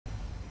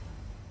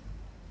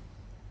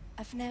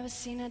I've never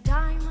seen a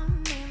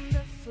diamond in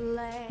the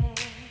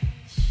flesh.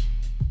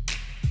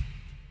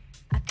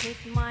 I click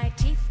my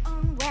teeth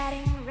on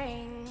wedding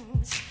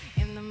rings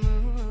in the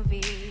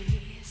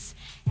movies,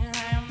 and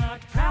I am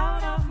not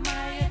proud of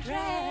my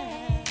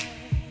address.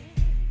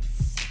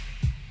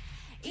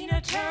 In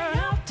a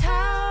turn-up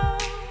town,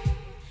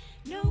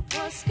 no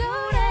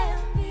postcode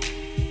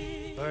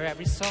envy, where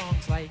every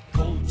song's like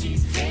gold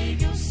teeth,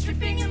 radio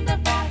stripping in the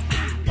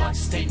bathroom,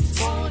 bloodstains,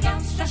 gold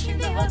guns, trashing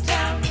the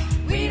hotel.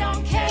 We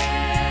don't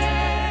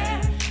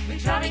care. We're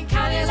driving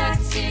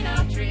Cadillacs in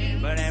our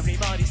dreams, but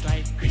everybody's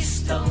like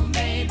crystal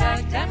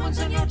Maybach, diamonds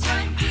on your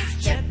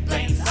timepiece, jet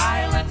planes,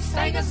 islands,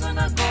 tigers on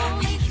a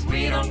gold leash.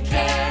 We don't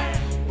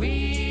care.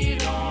 We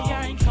don't. You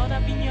ain't caught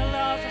up in your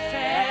love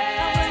affair.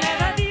 I will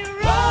never be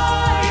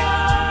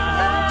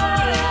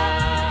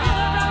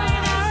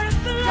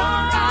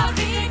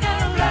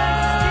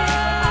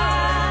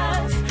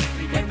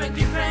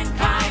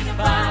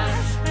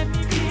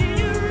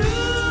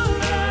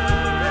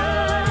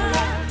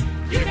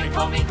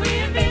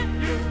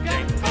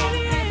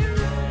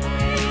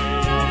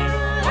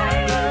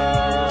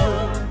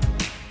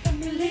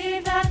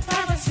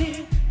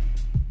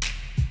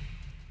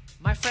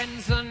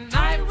friends and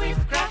I,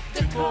 we've cracked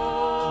the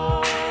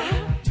code.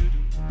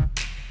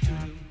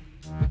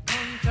 We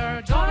count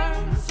our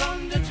dollars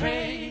on the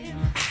train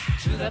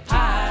to the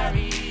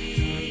Paris,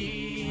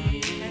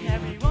 and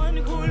everyone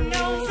who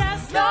knows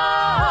us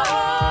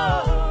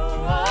knows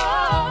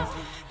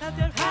that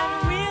the fun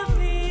with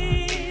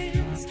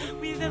things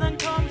we didn't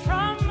come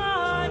from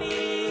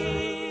money.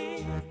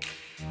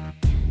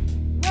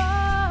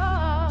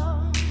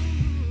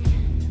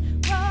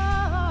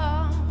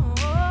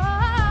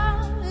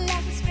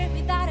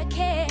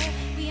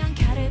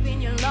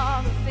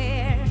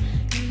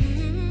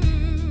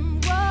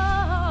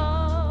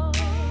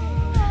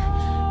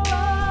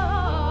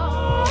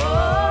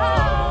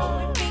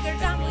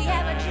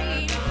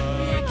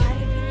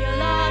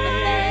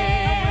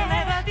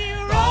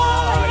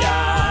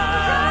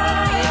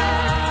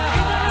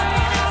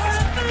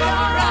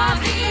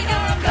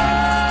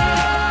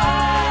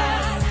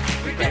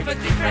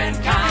 Different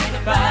kind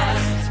of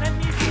buzz.